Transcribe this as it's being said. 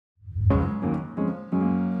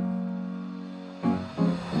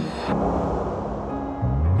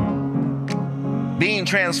being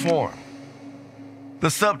transformed.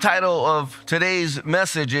 The subtitle of today's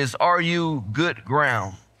message is, Are You Good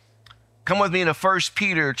Ground? Come with me to 1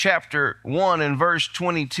 Peter chapter 1 and verse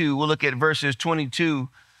 22. We'll look at verses 22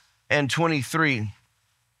 and 23.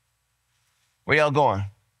 Where y'all going?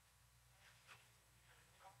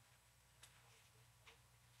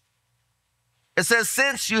 It says,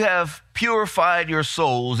 since you have purified your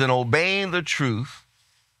souls in obeying the truth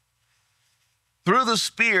through the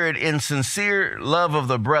Spirit in sincere love of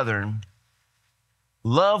the brethren,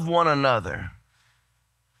 love one another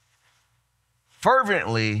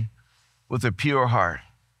fervently with a pure heart.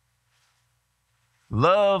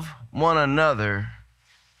 Love one another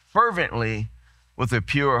fervently with a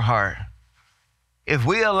pure heart. If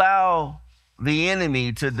we allow the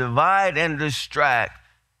enemy to divide and distract,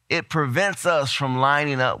 it prevents us from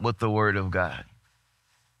lining up with the Word of God.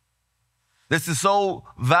 This is so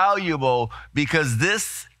valuable because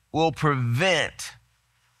this will prevent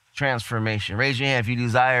transformation. Raise your hand if you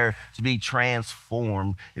desire to be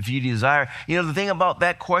transformed. If you desire, the thing about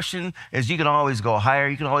that question is you can always go higher.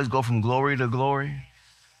 You can always go from glory to glory.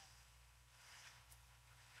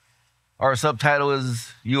 Our subtitle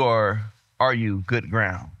is, Are You Good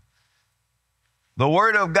Ground? The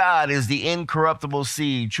Word of God is the incorruptible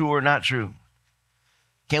seed, true or not true?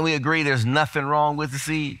 Can we agree there's nothing wrong with the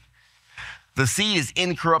seed? The seed is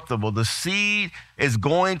incorruptible. The seed is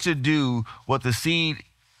going to do what the seed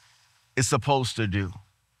is supposed to do.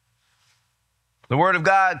 The Word of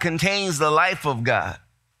God contains the life of God.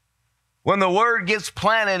 When the Word gets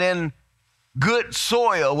planted in good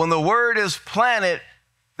soil, when the Word is planted,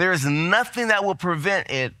 there is nothing that will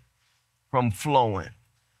prevent it from flowing.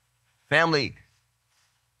 Family,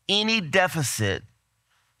 any deficit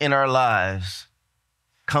in our lives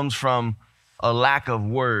comes from a lack of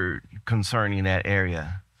word concerning that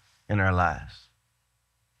area in our lives.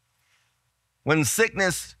 When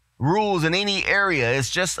sickness rules in any area,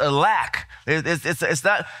 it's just a lack.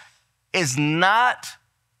 It's not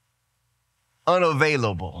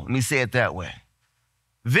unavailable. Let me say it that way.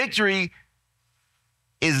 Victory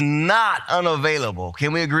is not unavailable.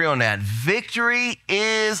 Can we agree on that? Victory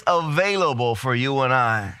is available for you and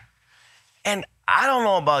I. And I don't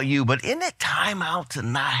know about you, but isn't it time out to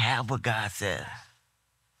not have what God says?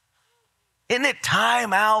 Isn't it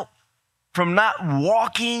time out from not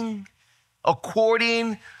walking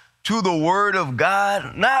according to the Word of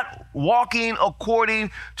God, not walking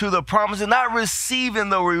according to the promises, not receiving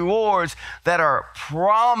the rewards that are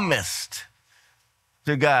promised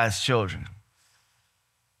to God's children?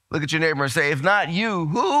 Look at your neighbor and say, if not you,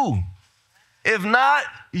 who? If not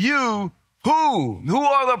you, who? Who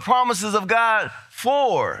are the promises of God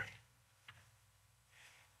for?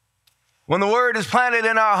 When the Word is planted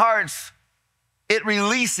in our hearts, it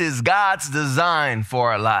releases God's design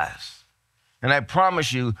for our lives. And I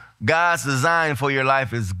promise you, God's design for your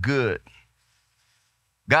life is good.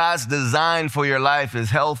 God's design for your life is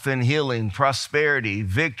health and healing, prosperity,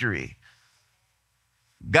 victory.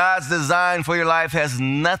 God's design for your life has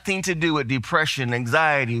nothing to do with depression,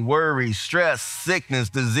 anxiety, worry, stress, sickness,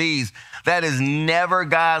 disease. That is never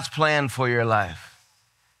God's plan for your life.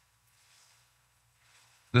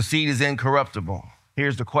 The seed is incorruptible.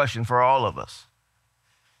 Here's the question for all of us.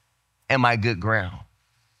 Am I good ground?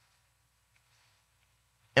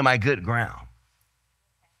 Am I good ground?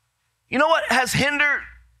 You know what has hindered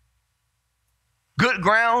good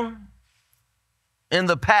ground in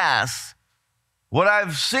the past? What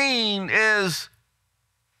I've seen is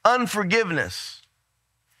unforgiveness,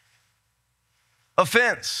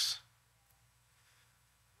 offense,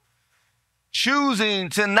 choosing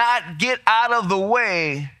to not get out of the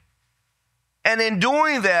way. And in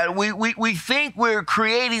doing that, we think we're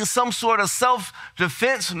creating some sort of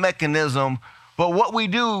self-defense mechanism, but what we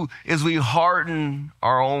do is we harden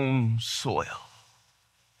our own soil.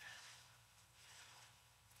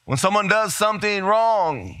 When someone does something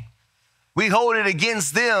wrong, we hold it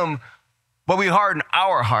against them, but we harden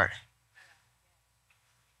our heart.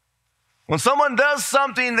 When someone does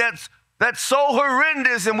something that's so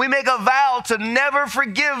horrendous and we make a vow to never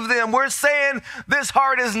forgive them, we're saying this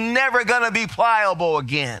heart is never going to be pliable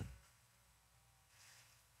again.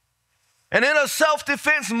 And in a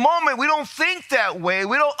self-defense moment, we don't think that way.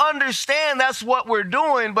 We don't understand that's what we're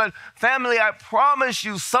doing. But family, I promise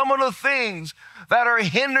you, some of the things that are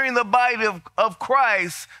hindering the body of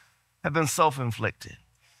Christ have been self-inflicted.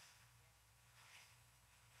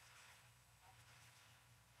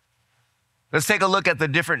 Let's take a look at the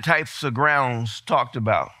different types of grounds talked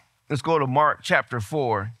about. Let's go to Mark chapter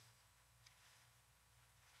 4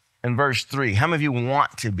 and verse 3. How many of you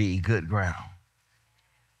want to be good ground?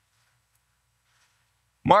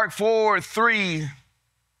 Mark 4:3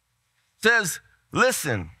 says,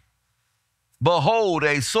 listen, behold,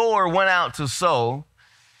 a sower went out to sow,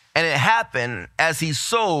 and it happened as he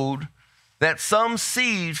sowed that some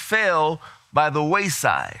seed fell by the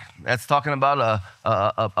wayside. That's talking about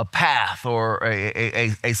a path or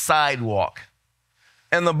a sidewalk.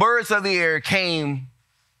 And the birds of the air came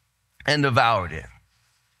and devoured it.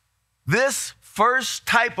 This first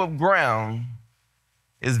type of ground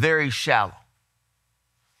is very shallow.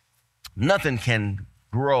 Nothing can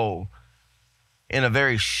grow in a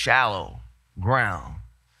very shallow ground.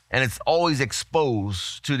 And it's always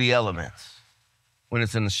exposed to the elements when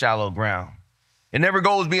it's in the shallow ground. It never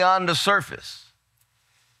goes beyond the surface.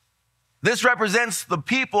 This represents the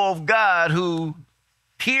people of God who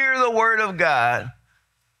hear the word of God,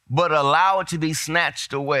 but allow it to be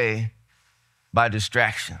snatched away by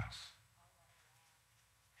distractions.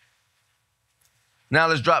 Now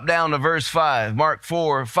let's drop down to verse 5, Mark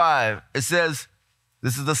 4:5. It says,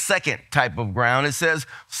 this is the second type of ground. It says,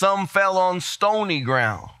 some fell on stony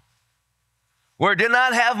ground, where it did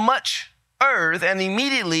not have much earth, and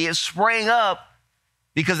immediately it sprang up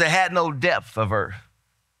because it had no depth of earth.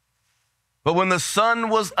 But when the sun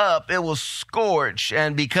was up, it was scorched,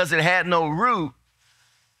 and because it had no root,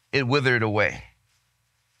 it withered away.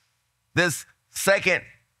 This second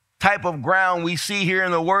type of ground we see here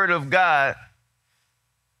in the Word of God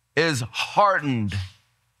is hardened,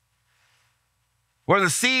 where the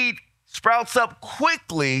seed sprouts up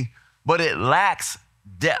quickly, but it lacks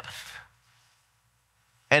depth,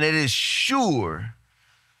 and it is sure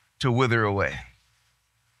to wither away.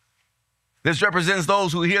 This represents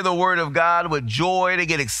those who hear the word of God with joy, they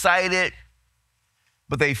get excited,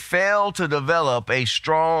 but they fail to develop a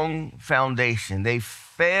strong foundation. They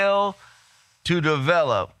fail to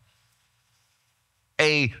develop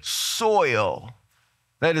a soil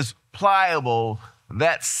that is pliable,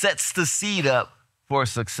 that sets the seed up for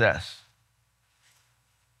success.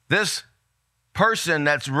 This person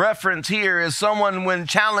that's referenced here is someone when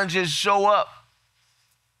challenges show up,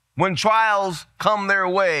 when trials come their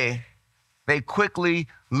way, they quickly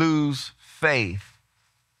lose faith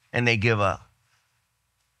and they give up.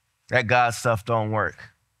 That God stuff don't work.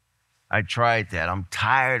 I tried that. I'm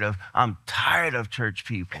tired of church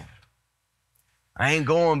people. I ain't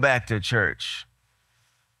going back to church.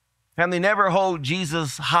 Family, never hold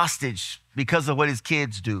Jesus hostage because of what his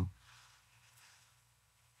kids do.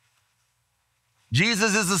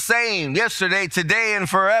 Jesus is the same yesterday, today, and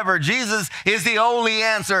forever. Jesus is the only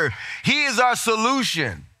answer. He is our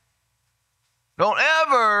solution. Don't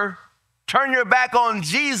ever turn your back on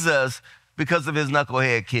Jesus because of his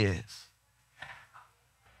knucklehead kids.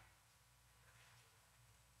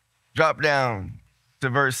 Drop down to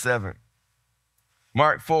verse 7.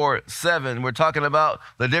 Mark 4:7, we're talking about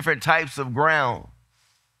the different types of ground.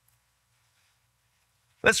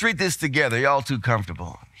 Let's read this together. Y'all too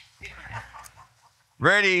comfortable.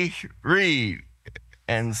 Ready? Read.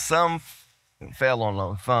 And some fell on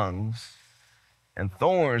the thorns, and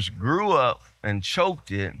thorns grew up and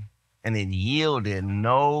choked it, and it yielded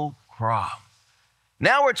no crop.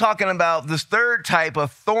 Now we're talking about this third type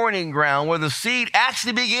of thorny ground where the seed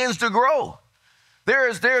actually begins to grow.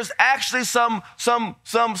 There's actually some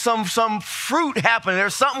fruit happening.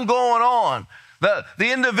 There's something going on.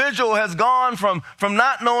 The individual has gone from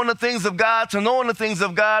not knowing the things of God to knowing the things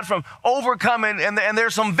of God, from overcoming, and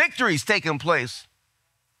there's some victories taking place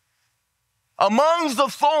amongst the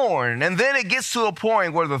thorn. And then it gets to a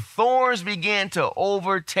point where the thorns begin to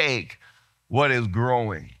overtake what is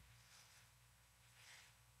growing.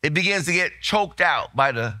 It begins to get choked out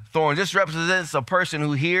by the thorn. This represents a person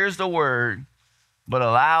who hears the word, but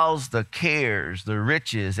allows the cares, the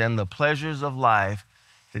riches, and the pleasures of life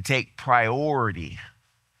to take priority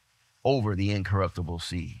over the incorruptible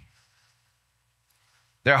seed.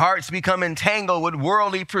 Their hearts become entangled with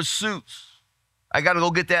worldly pursuits. I got to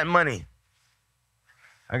go get that money.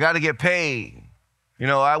 I got to get paid. You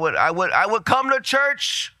know, I would come to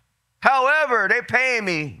church. However, they pay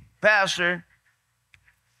me, Pastor.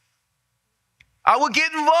 I would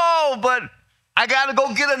get involved, but I got to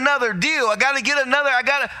go get another deal. I got to get another. I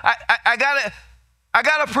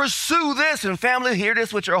got to pursue this. And family, hear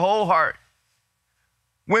this with your whole heart.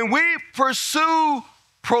 When we pursue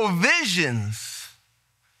provisions,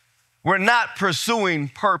 we're not pursuing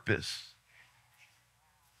purpose.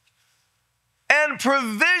 And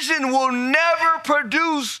provision will never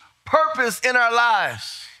produce purpose in our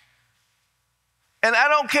lives. And I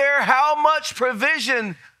don't care how much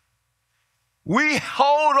provision we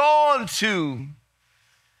hold on to,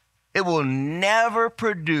 it will never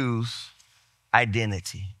produce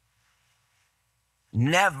identity.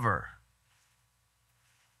 Never.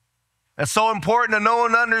 That's so important to know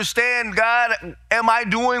and understand. God, am I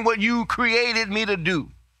doing what you created me to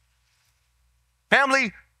do?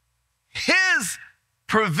 Family, his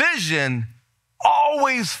provision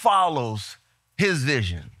always follows his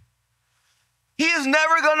vision. He is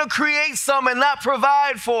never going to create something and not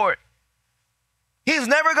provide for it. He's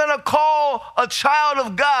never going to call a child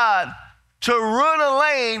of God to run a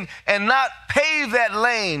lane and not pave that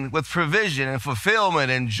lane with provision and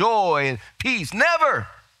fulfillment and joy and peace. Never.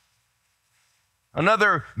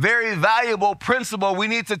 Another very valuable principle we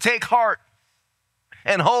need to take heart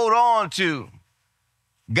and hold on to.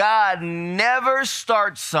 God never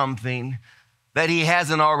starts something that he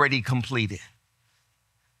hasn't already completed.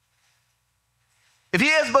 If he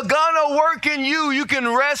has begun a work in you, you can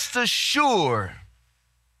rest assured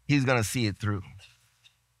he's going to see it through.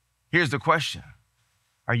 Here's the question.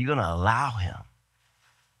 Are you going to allow him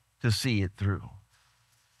to see it through?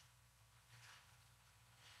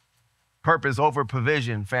 Purpose over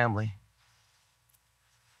provision, family.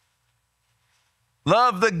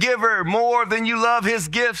 Love the giver more than you love his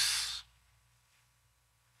gifts.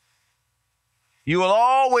 You will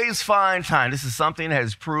always find time. This is something that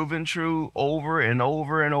has proven true over and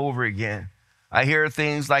over and over again. I hear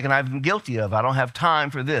things like, and I've been guilty of, I don't have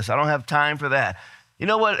time for this. I don't have time for that. You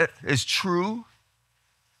know what is true?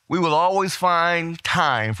 We will always find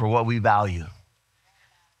time for what we value.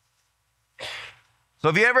 So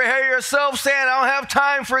if you ever hear yourself saying, I don't have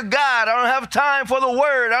time for God, I don't have time for the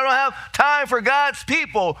word, I don't have time for God's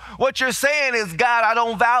people, what you're saying is, God, I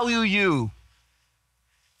don't value you.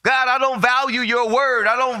 God, I don't value your word.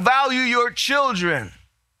 I don't value your children.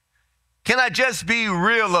 Can I just be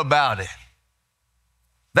real about it?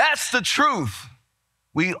 That's the truth.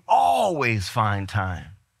 We always find time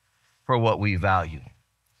for what we value.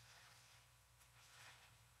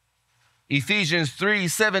 Ephesians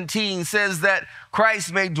 3:17 says that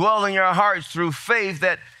Christ may dwell in your hearts through faith,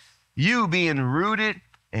 that you being rooted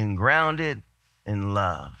and grounded in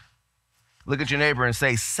love. Look at your neighbor and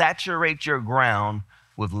say, saturate your ground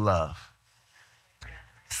with love.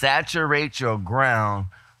 Saturate your ground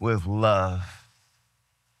with love.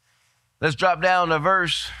 Let's drop down to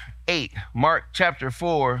verse 8, Mark chapter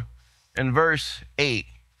 4 and verse 8.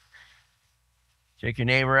 Check your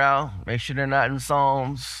neighbor out. Make sure they're not in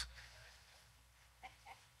Psalms.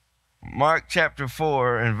 Mark chapter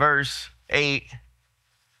 4 and verse 8.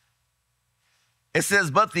 It says,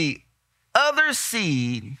 but the other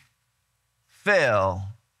seed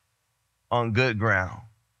fell on good ground.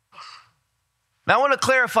 Now I want to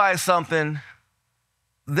clarify something.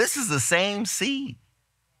 This is the same seed.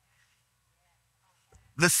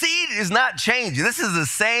 The seed is not changing. This is the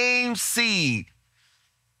same seed.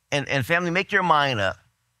 And family, make your mind up.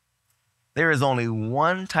 There is only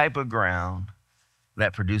one type of ground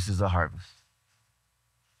that produces a harvest.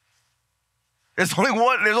 There's only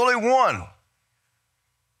one.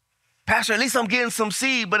 Pastor, at least I'm getting some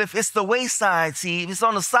seed, but if it's the wayside seed, if it's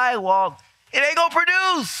on the sidewalk, it ain't gonna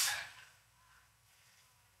produce.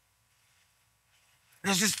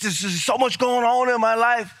 There's just so much going on in my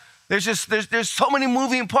life. There's so many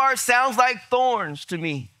moving parts. Sounds like thorns to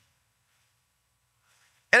me.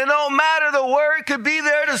 And it don't matter, the word could be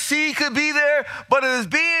there, the seed could be there, but it is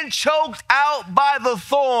being choked out by the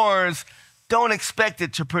thorns. Don't expect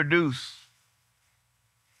it to produce.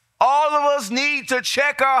 All of us need to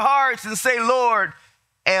check our hearts and say, Lord,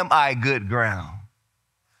 am I good ground?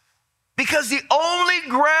 Because the only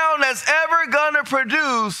ground that's ever gonna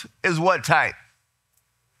produce is what type?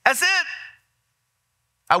 That's it.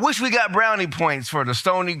 I wish we got brownie points for the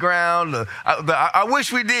stony ground. I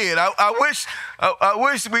wish we did. I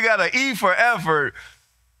wish we got an E for effort.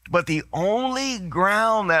 But the only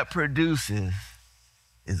ground that produces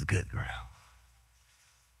is good ground.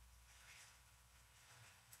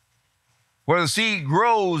 Where the seed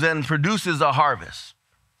grows and produces a harvest.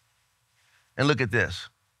 And look at this.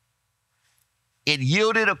 It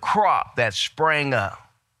yielded a crop that sprang up.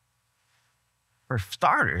 For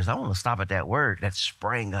starters, I want to stop at that word, that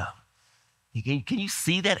sprang up. Can you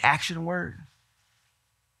see that action word?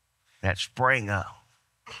 That sprang up.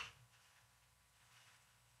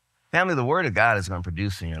 Family, the word of God is going to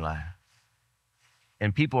produce in your life.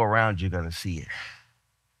 And people around you are going to see it.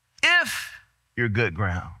 If you're good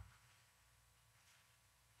ground.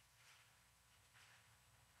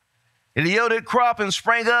 It yielded crop and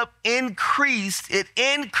sprang up, increased. It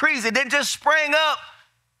increased. It didn't just spring up.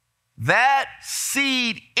 That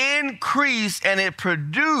seed increased and it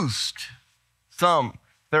produced some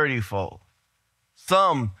 30-fold,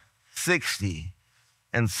 some 60,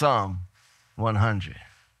 and some 100.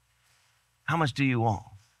 How much do you want?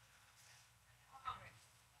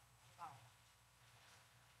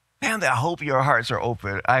 Family, I hope your hearts are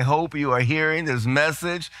open. I hope you are hearing this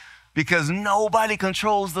message because nobody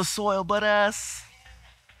controls the soil but us.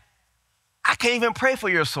 I can't even pray for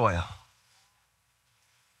your soil.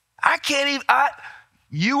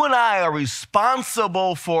 You and I are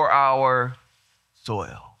responsible for our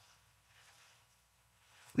soil.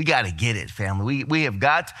 We got to get it, family. We have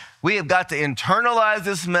got to internalize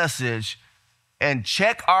this message and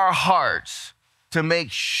check our hearts to make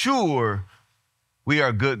sure we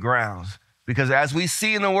are good grounds. Because as we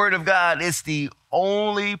see in the Word of God, it's the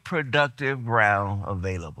only productive ground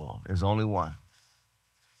available. There's only one.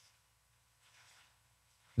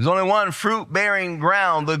 There's only one fruit-bearing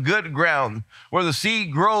ground, the good ground, where the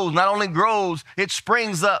seed grows, not only grows, it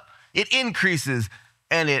springs up, it increases,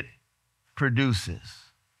 and it produces.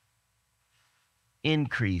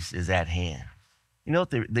 Increase is at hand. You know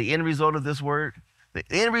what the end result of this word? The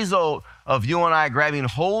end result of you and I grabbing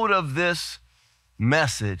hold of this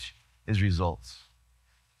message is results.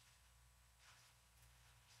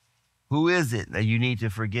 Who is it that you need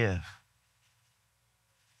to forgive?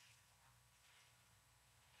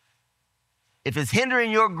 If it's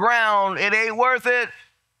hindering your ground, it ain't worth it.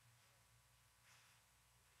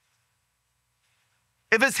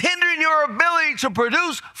 If it's hindering your ability to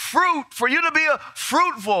produce fruit, for you to be a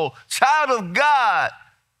fruitful child of God,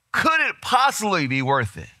 could it possibly be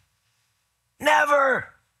worth it? Never.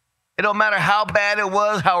 It don't matter how bad it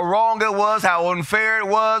was, how wrong it was, how unfair it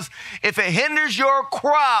was. If it hinders your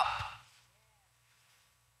crop,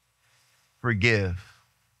 forgive,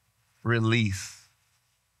 release,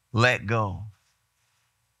 let go.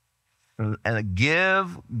 And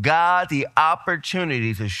give God the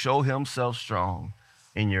opportunity to show himself strong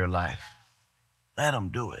in your life. Let him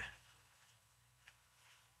do it.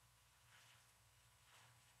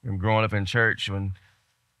 I'm growing up in church when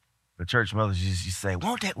the church mothers used to say,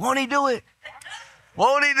 won't he do it?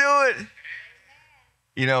 Won't he do it?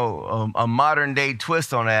 You know, a modern day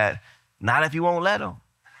twist on that, not if you won't let him.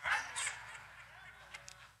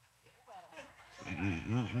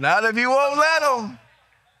 Not if you won't let him.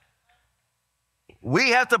 We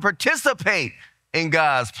have to participate in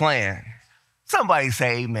God's plan. Somebody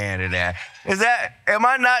say amen to that. Am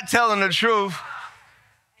I not telling the truth?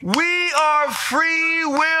 We are free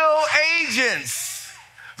will agents.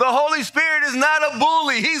 The Holy Spirit is not a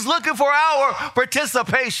bully. He's looking for our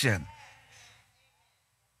participation.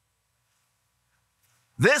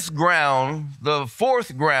 This ground, the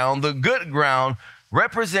fourth ground, the good ground,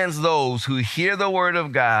 represents those who hear the word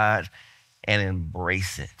of God and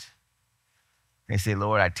embrace it. They say,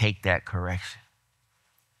 Lord, I take that correction.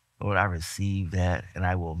 Lord, I receive that, and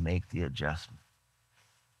I will make the adjustment.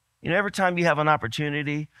 You know, every time you have an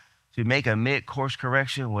opportunity to make a mid-course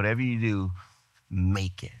correction, whatever you do,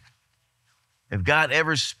 make it. If God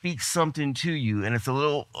ever speaks something to you and it's a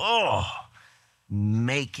little,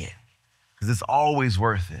 make it, because it's always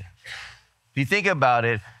worth it. If you think about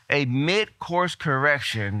it, a mid-course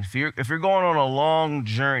correction, if you're going on a long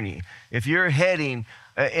journey, if you're heading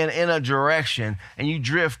in a direction and you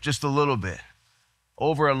drift just a little bit,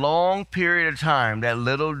 over a long period of time, that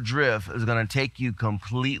little drift is going to take you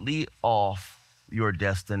completely off your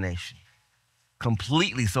destination.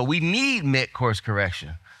 Completely. So we need mid-course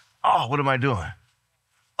correction. Oh, what am I doing?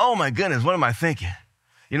 Oh my goodness, what am I thinking?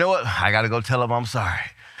 You know what? I got to go tell him I'm sorry.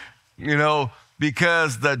 You know,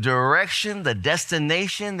 because the direction, the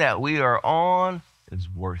destination that we are on is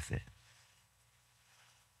worth it.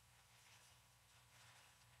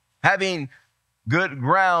 Having good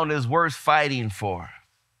ground is worth fighting for.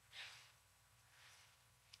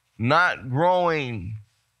 Not growing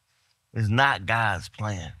is not God's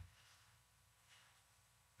plan.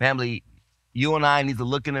 Family, you and I need to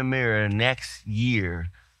look in the mirror next year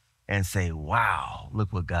and say, wow,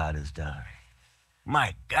 look what God has done.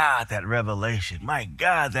 My God, that revelation. My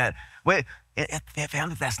God, that, wait,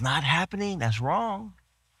 family, if that's not happening, that's wrong.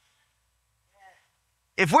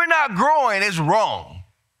 If we're not growing, it's wrong.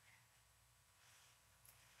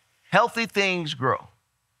 Healthy things grow.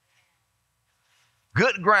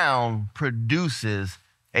 Good ground produces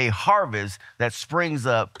a harvest that springs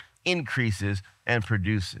up, increases, and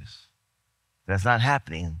produces. That's not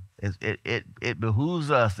happening. It behooves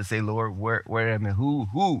us to say, Lord, where I mean,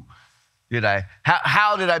 who did I,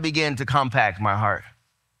 how did I begin to compact my heart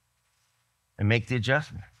and make the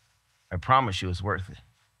adjustment? I promise you it's worth it.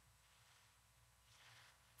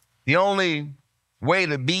 The only way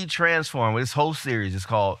to be transformed, this whole series is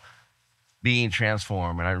called Being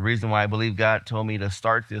Transformed. And the reason why I believe God told me to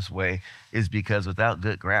start this way is because without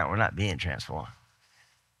good ground, we're not being transformed.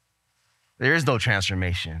 There is no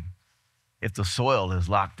transformation if the soil is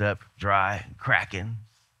locked up, dry, cracking.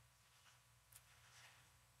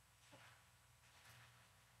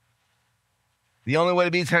 The only way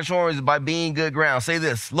to be transformed is by being good ground. Say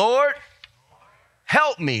this, Lord,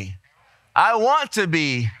 help me. I want to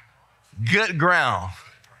be good ground.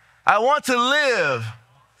 I want to live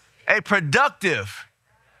a productive,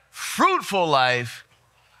 fruitful life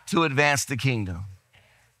to advance the kingdom.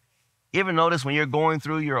 You ever notice when you're going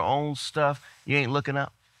through your own stuff, you ain't looking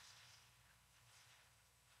up?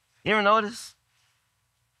 You ever notice?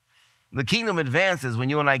 The kingdom advances when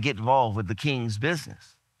you and I get involved with the king's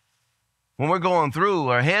business. When we're going through,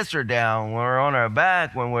 our heads are down, when we're on our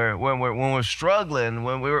back, when we're struggling,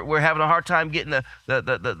 when we're having a hard time getting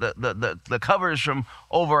the covers from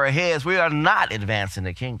over our heads, we are not advancing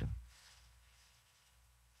the kingdom.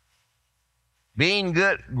 Being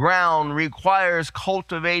good ground requires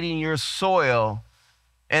cultivating your soil,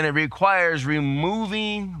 and it requires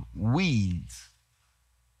removing weeds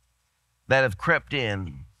that have crept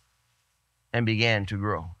in and began to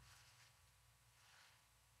grow.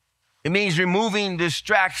 It means removing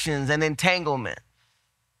distractions and entanglement.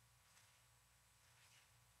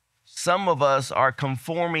 Some of us are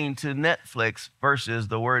conforming to Netflix versus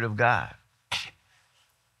the Word of God.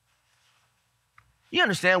 You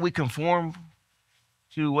understand we conform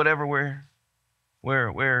to whatever we're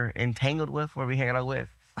entangled with, where we hanging out with?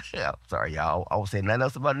 I'm sorry, y'all. I won't say nothing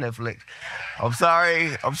else about Netflix. I'm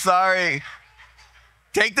sorry.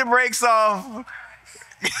 Take the brakes off.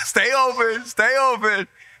 Stay open.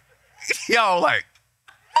 Y'all like.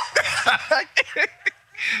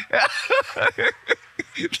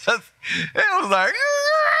 It was like.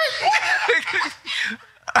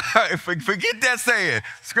 All right, forget that saying.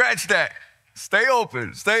 Scratch that. Stay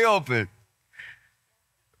open.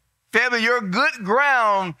 Family, your good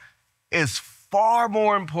ground is far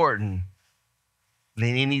more important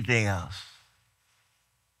than anything else.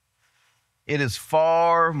 It is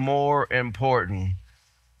far more important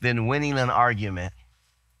than winning an argument.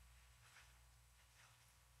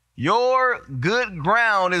 Your good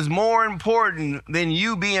ground is more important than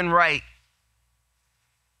you being right.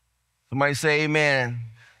 Somebody say amen.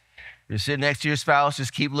 You're sitting next to your spouse,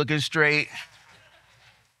 just keep looking straight.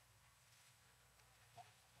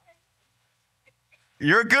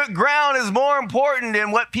 Your good ground is more important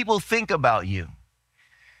than what people think about you.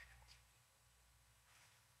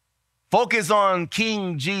 Focus on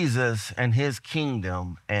King Jesus and his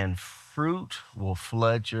kingdom, and fruit will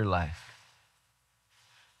flood your life.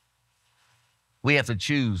 We have to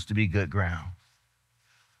choose to be good ground.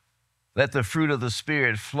 Let the fruit of the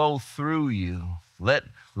Spirit flow through you. Let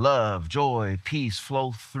love, joy, peace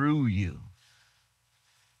flow through you.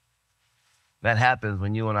 That happens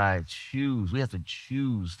when you and I choose. We have to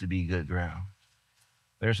choose to be good ground.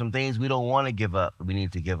 There are some things we don't want to give up that we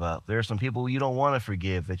need to give up. There are some people you don't want to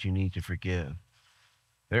forgive that you need to forgive.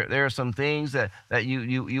 There are some things that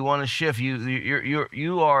you want to shift.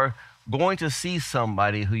 You are going to see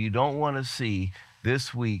somebody who you don't want to see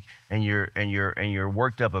this week, and you're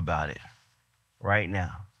worked up about it right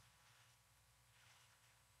now.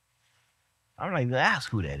 I'm not even going to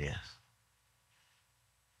ask who that is.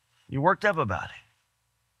 You're worked up about it.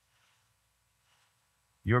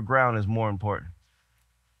 Your ground is more important.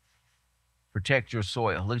 Protect your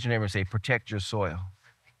soil. Look at your neighbor and say, protect your soil.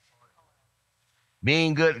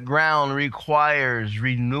 Being good ground requires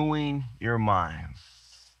renewing your mind.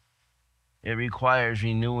 It requires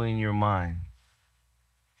renewing your mind.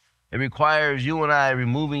 It requires you and I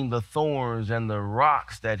removing the thorns and the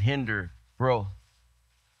rocks that hinder growth.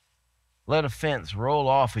 Let a fence roll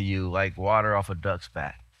off of you like water off a duck's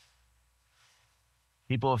back.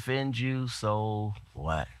 People offend you, so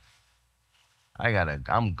what? I got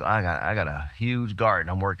a huge garden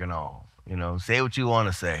I'm working on. Say what you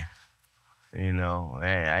want to say.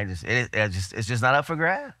 It's just not up for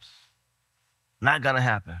grabs. Not gonna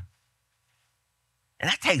happen. And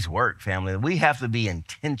that takes work, family. We have to be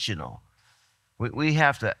intentional. We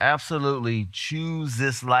have to absolutely choose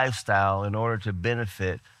this lifestyle in order to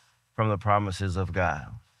benefit from the promises of God.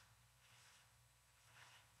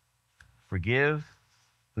 Forgive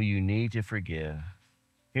who you need to forgive.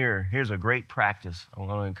 Here's a great practice. I'm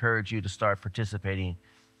going to encourage you to start participating.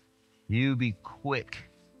 You be quick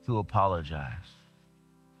to apologize.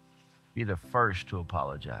 Be the first to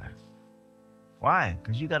apologize. Why?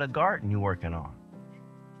 Because you got a garden you're working on.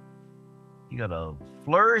 You got a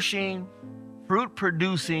flourishing,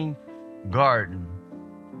 fruit-producing garden.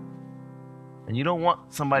 And you don't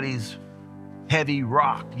want somebody's heavy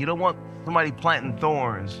rock. You don't want somebody planting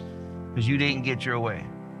thorns because you didn't get your way.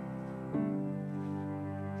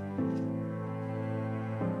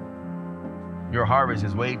 Your harvest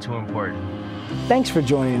is way too important. Thanks for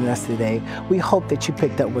joining us today. We hope that you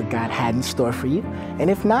picked up what God had in store for you. And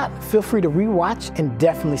if not, feel free to rewatch and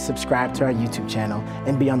definitely subscribe to our YouTube channel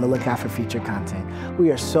and be on the lookout for future content. We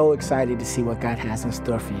are so excited to see what God has in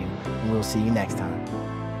store for you, and we'll see you next time.